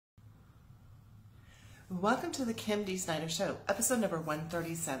Welcome to the Kim D Snyder Show, episode number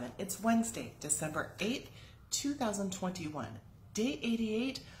 137. It's Wednesday, December 8th, 2021, day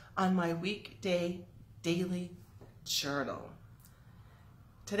 88 on my weekday daily journal.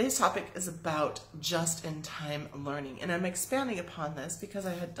 Today's topic is about just-in-time learning, and I'm expanding upon this because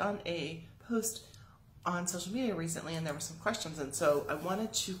I had done a post on social media recently and there were some questions, and so I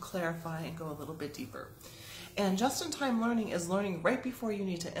wanted to clarify and go a little bit deeper. And just-in-time learning is learning right before you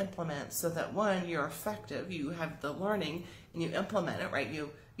need to implement, so that one, you're effective, you have the learning and you implement it, right? You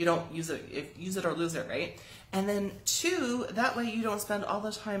don't use it or lose it, right? And then two, that way you don't spend all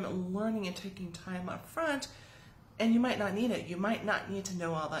the time learning and taking time up front, and you might not need it. You might not need to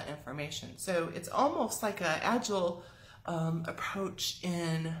know all that information. So it's almost like an agile approach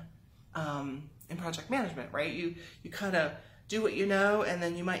in project management, right? You kind of do what you know, and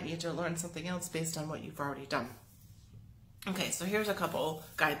then you might need to learn something else based on what you've already done. Okay, so here's a couple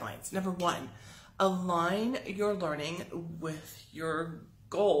guidelines. Number one, align your learning with your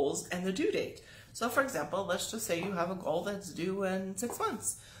goals and the due date. So for example, let's just say you have a goal that's due in 6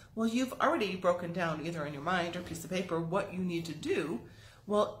 months. Well, you've already broken down either in your mind or piece of paper what you need to do.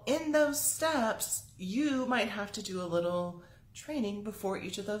 Well, in those steps, you might have to do a little training before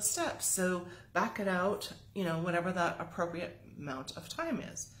each of those steps. So back it out, whatever that appropriate amount of time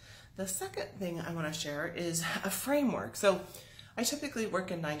is. The second thing I want to share is a framework. So I typically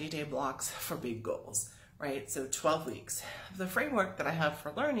work in 90-day blocks for big goals, right? So 12 weeks. The framework that I have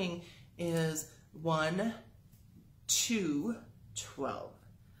for learning is 1, 2, 12.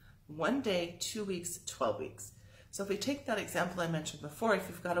 1 day, 2 weeks, 12 weeks. So if we take that example I mentioned before, if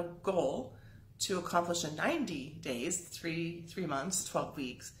you've got a goal to accomplish in 90 days, 3 months, 12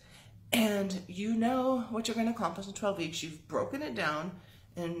 weeks, and you know what you're going to accomplish in 12 weeks, you've broken it down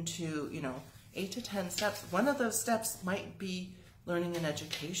into, 8 to 10 steps. One of those steps might be learning and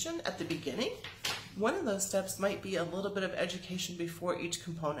education at the beginning. One of those steps might be a little bit of education before each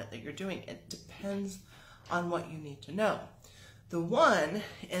component that you're doing. It depends on what you need to know. The one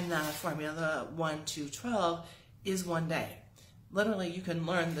in that formula, the 1, 2, 12, is 1 day. Literally, you can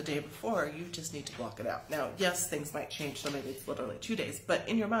learn the day before, you just need to block it out. Now, yes, things might change, so maybe it's literally 2 days, but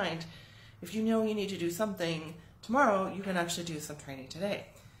in your mind, if you know you need to do something tomorrow, you can actually do some training today.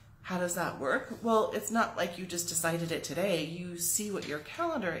 How does that work? Well, it's not like you just decided it today. You see what your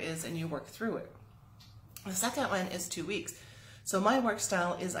calendar is and you work through it. The second one is 2 weeks. So my work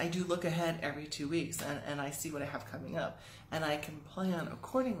style is I do look ahead every 2 weeks and I see what I have coming up and I can plan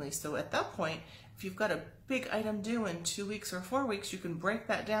accordingly. So at that point, if you've got a big item due in 2 weeks or 4 weeks, you can break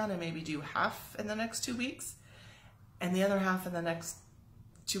that down and maybe do half in the next 2 weeks and the other half in the next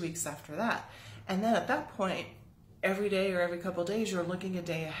 2 weeks after that. And then at that point, every day or every couple of days, you're looking a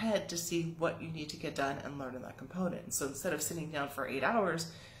day ahead to see what you need to get done and learn in that component. So instead of sitting down for 8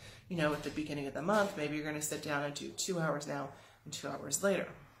 hours, at the beginning of the month, maybe you're going to sit down and do 2 hours now and 2 hours later.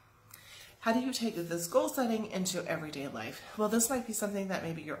 How do you take this goal setting into everyday life? Well, this might be something that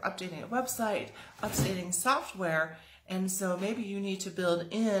maybe you're updating a website, updating software, and so maybe you need to build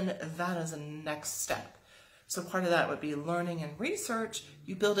in that as a next step. So part of that would be learning and research.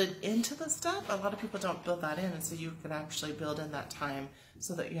 You build it into the step. A lot of people don't build that in, and so you can actually build in that time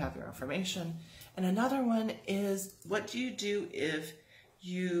so that you have your information. And another one is, what do you do if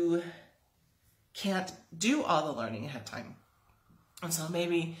you can't do all the learning ahead of time? And so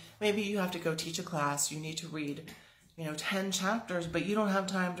maybe you have to go teach a class, you need to read, 10 chapters, but you don't have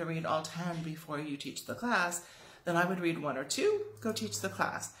time to read all 10 before you teach the class. Then I would read 1 or 2, go teach the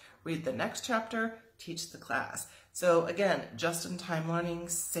class. Read the next chapter, teach the class. So again, just-in-time learning,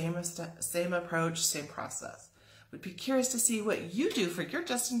 same approach, same process. Would be curious to see what you do for your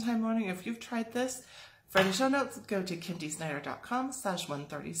just-in-time learning. If you've tried this, for the show notes, go to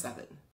kimdsnyder.com/137.